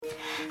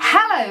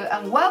Hello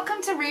and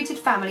welcome to Rooted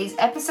Families,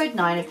 episode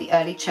 9 of the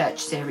Early Church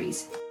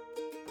series.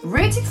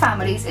 Rooted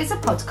Families is a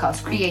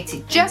podcast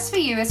created just for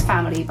you as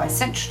family by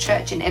Central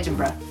Church in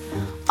Edinburgh.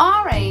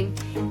 Our aim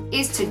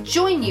is to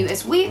join you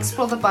as we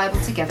explore the Bible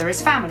together as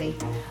family.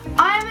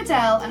 I am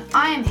Adele and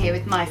I am here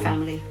with my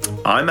family.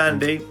 I'm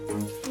Andy.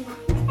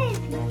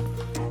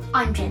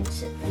 I'm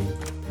Jensen.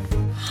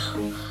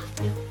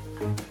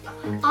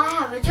 I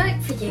have a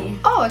joke for you.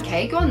 Oh,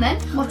 okay, go on then.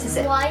 What is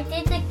it? Why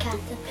did the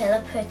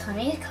caterpillar put on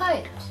his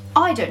coat?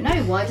 I don't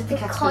know. Why did the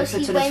caterpillar Because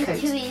put he on his went coat?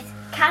 to his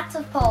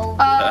catapult.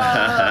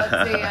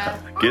 Oh dear.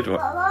 Good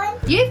one.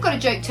 You've got a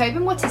joke,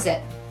 Tobin. What is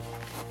it?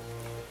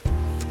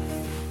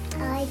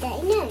 I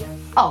don't know.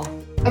 Oh,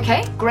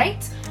 okay,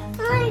 great.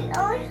 I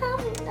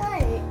haven't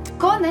done it.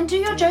 Go on then, do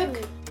your joke.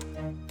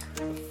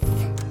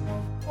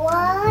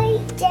 Why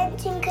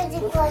Jensen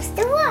couldn't cross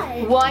the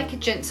road? Why could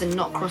Jensen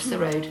not cross the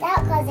road?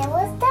 That's because it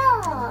was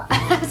dark.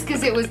 That's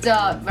because it was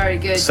dark. Very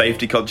good.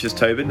 Safety conscious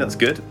Tobin, that's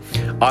good.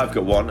 I've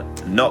got one.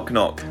 Knock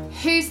knock.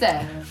 Who's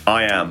there?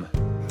 I am.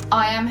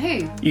 I am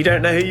who? You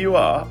don't know who you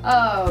are?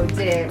 Oh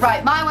dear.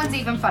 Right, my one's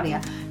even funnier.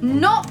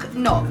 Knock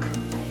knock.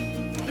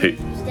 Who?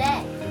 Who's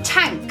there?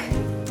 Tank.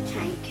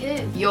 Thank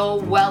you. You're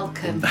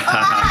welcome.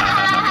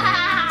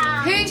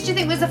 Whose do you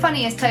think was the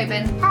funniest,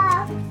 Tobin?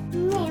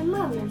 Me and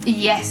Mum.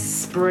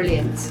 Yes,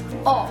 brilliant.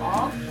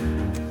 Or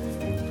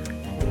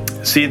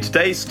See, in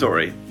today's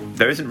story,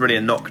 there isn't really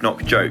a knock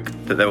knock joke,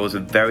 but there was a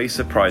very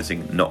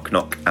surprising knock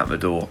knock at the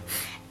door.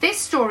 This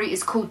story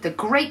is called The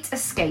Great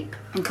Escape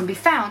and can be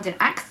found in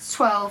Acts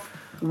 12,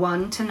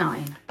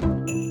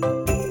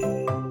 1-9.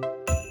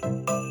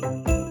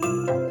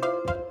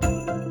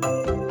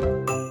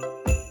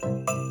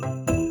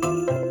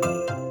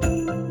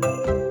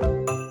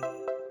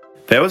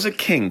 There was a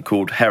king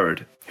called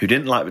Herod who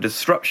didn't like the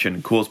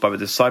disruption caused by the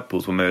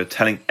disciples when they were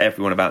telling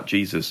everyone about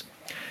Jesus.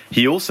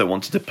 He also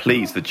wanted to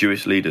please the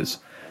Jewish leaders.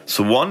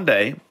 So one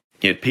day,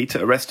 he had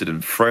Peter arrested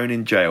and thrown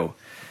in jail.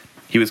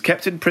 He was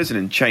kept in prison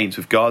in chains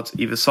with guards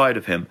either side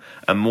of him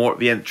and more at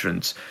the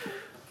entrance.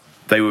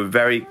 They were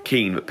very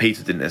keen that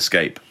Peter didn't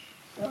escape.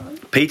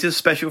 Peter's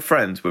special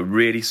friends were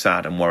really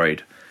sad and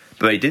worried.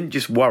 But they didn't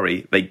just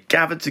worry, they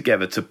gathered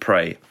together to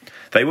pray.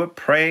 They were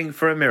praying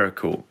for a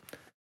miracle.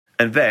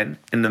 And then,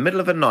 in the middle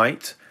of the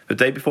night, the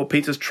day before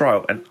Peter's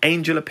trial, an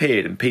angel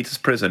appeared in Peter's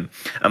prison,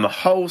 and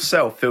the whole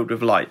cell filled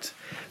with light.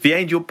 The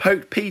angel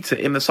poked Peter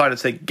in the side and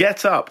said,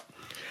 "Get up!"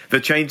 The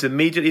chains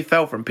immediately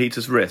fell from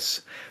Peter's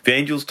wrists. The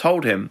angels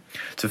told him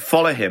to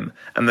follow him,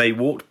 and they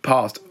walked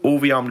past all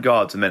the armed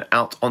guards and then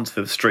out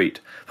onto the street.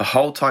 The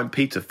whole time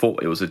Peter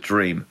thought it was a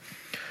dream.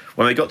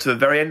 When they got to the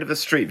very end of the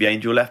street, the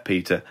angel left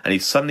Peter, and he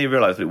suddenly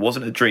realised that it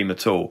wasn't a dream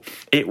at all.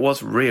 It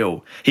was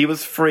real. He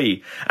was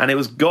free, and it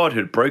was God who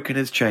had broken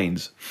his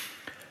chains.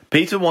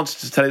 Peter wanted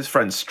to tell his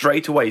friends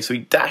straight away, so he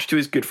dashed to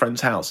his good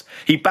friend's house.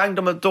 He banged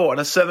on the door, and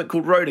a servant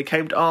called Rhoda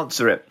came to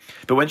answer it.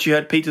 But when she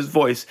heard Peter's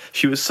voice,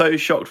 she was so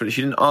shocked that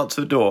she didn't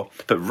answer the door,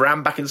 but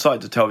ran back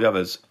inside to tell the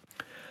others.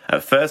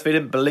 At first they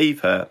didn't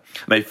believe her,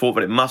 and they thought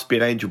that it must be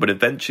an angel, but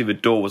eventually the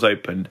door was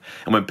opened,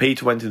 and when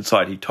Peter went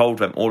inside, he told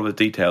them all of the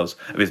details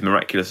of his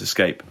miraculous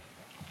escape.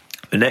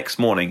 The next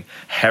morning,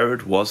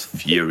 Herod was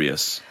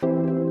furious.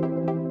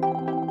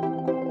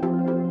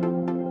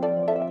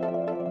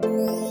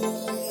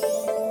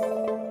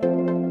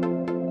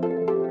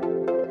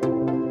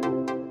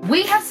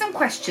 We have some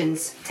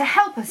questions to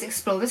help us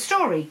explore the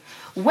story.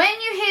 When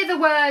you hear the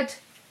word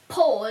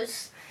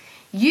pause.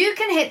 you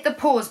can hit the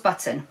pause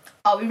button.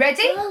 Are we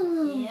ready?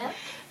 Yeah.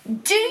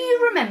 Do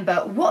you remember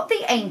what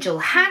the angel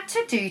had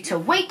to do to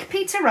wake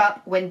Peter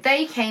up when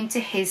they came to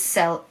his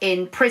cell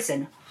in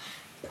prison?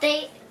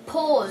 They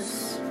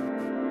pause.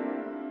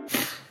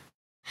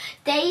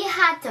 They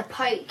had to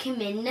poke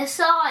him in the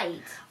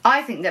side.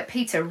 I think that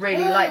Peter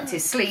really liked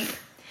his sleep.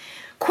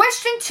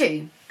 Question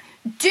 2.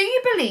 Do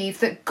you believe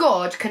that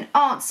God can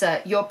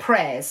answer your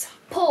prayers?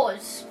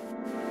 Pause.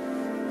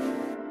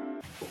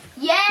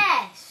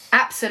 Yes.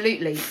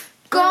 Absolutely.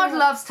 God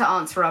loves to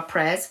answer our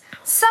prayers.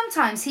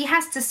 Sometimes he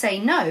has to say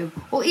no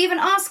or even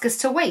ask us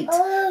to wait.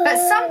 But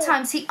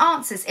sometimes he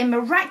answers in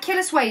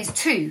miraculous ways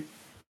too.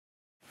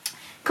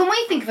 Can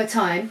we think of a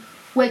time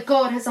where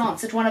God has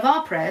answered one of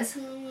our prayers?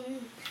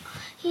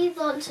 He's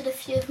answered a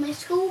few of my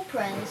school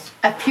prayers.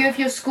 A few of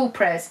your school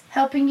prayers,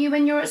 helping you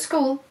when you're at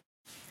school?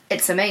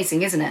 It's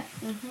amazing, isn't it?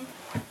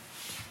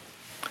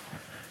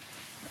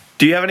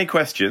 Do you have any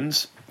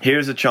questions? Here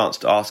is a chance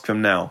to ask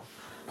them now.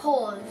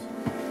 Pause.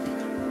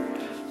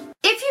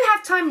 If you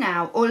have time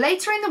now or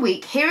later in the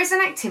week, here is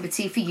an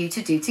activity for you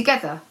to do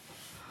together.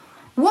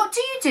 What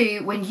do you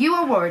do when you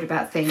are worried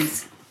about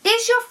things?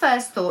 Is your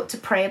first thought to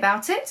pray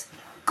about it?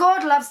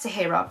 God loves to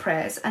hear our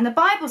prayers, and the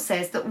Bible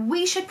says that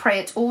we should pray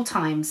at all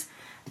times.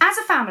 As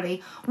a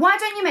family, why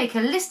don't you make a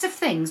list of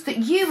things that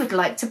you would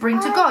like to bring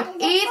to God,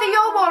 either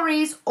your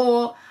worries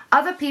or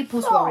other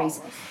people's worries.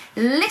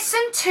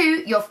 Listen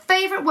to your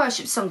favourite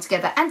worship song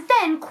together and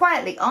then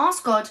quietly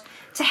ask God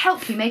to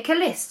help you make a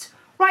list.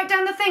 Write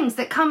down the things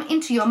that come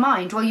into your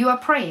mind while you are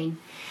praying.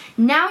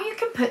 Now you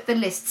can put the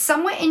list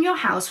somewhere in your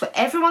house where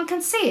everyone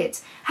can see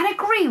it and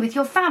agree with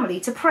your family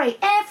to pray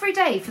every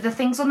day for the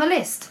things on the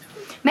list.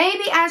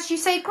 Maybe as you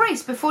say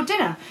grace before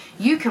dinner,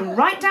 you can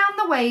write down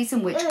the ways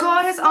in which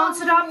God has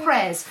answered our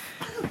prayers.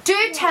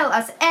 Do tell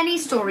us any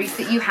stories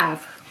that you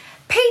have.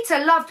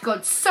 Peter loved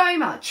God so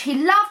much. He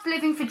loved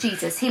living for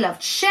Jesus. He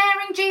loved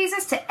sharing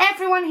Jesus to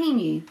everyone he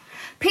knew.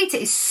 Peter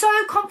is so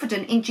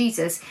confident in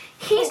Jesus,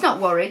 he's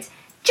not worried.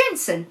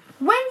 Jensen,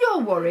 when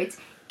you're worried,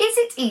 is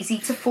it easy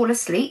to fall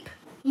asleep?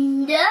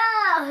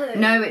 No.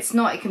 No, it's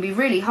not. It can be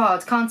really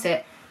hard, can't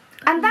it?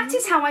 And that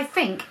is how I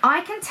think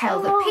I can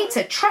tell that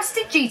Peter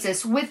trusted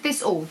Jesus with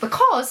this all,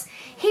 because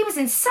he was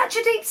in such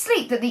a deep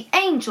sleep that the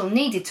angel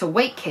needed to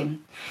wake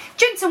him.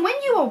 Jensen, when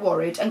you are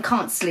worried and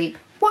can't sleep,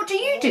 what do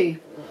you do?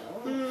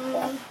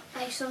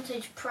 I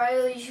sometimes pray,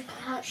 or you can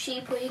count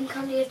sheep, or you can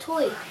count your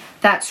toy.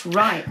 That's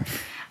right.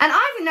 And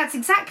I think that's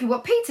exactly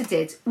what Peter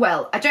did.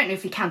 Well, I don't know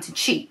if he counted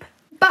sheep,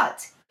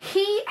 but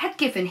he had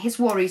given his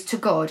worries to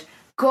God.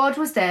 God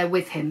was there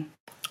with him.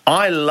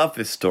 I love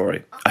this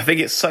story. I think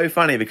it's so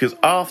funny because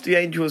after the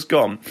angel has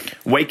gone,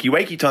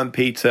 wakey time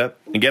Peter,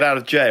 and get out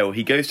of jail,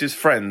 he goes to his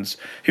friends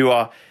who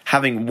are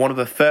having one of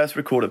the first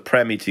recorded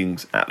prayer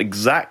meetings at the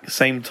exact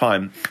same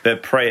time their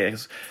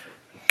prayers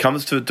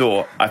comes to the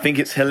door. I think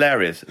it's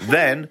hilarious.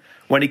 Then,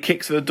 when he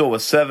kicks at the door, the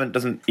servant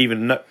doesn't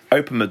even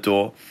open the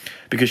door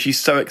because she's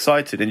so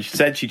excited, and she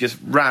said she just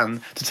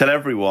ran to tell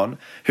everyone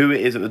who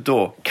it is at the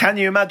door. Can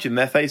you imagine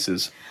their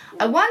faces?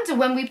 I wonder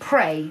when we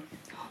pray,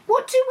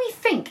 what do we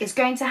think is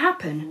going to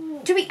happen?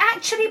 Do we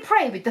actually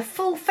pray with the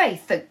full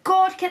faith that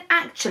God can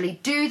actually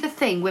do the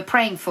thing we're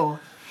praying for?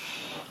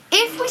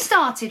 If we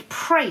started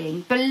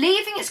praying,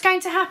 believing it's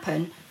going to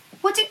happen,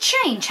 would it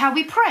change how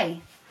we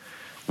pray?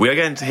 We are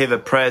going to hear the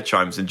prayer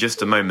chimes in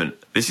just a moment.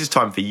 This is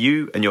time for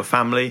you and your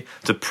family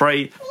to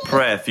pray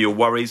prayer for your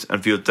worries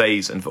and for your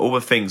days and for all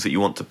the things that you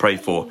want to pray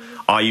for.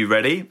 Are you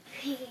ready?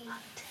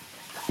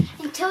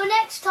 Until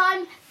next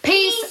time,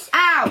 Peace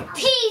out.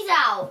 Peace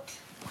out.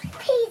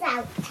 Peace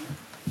out.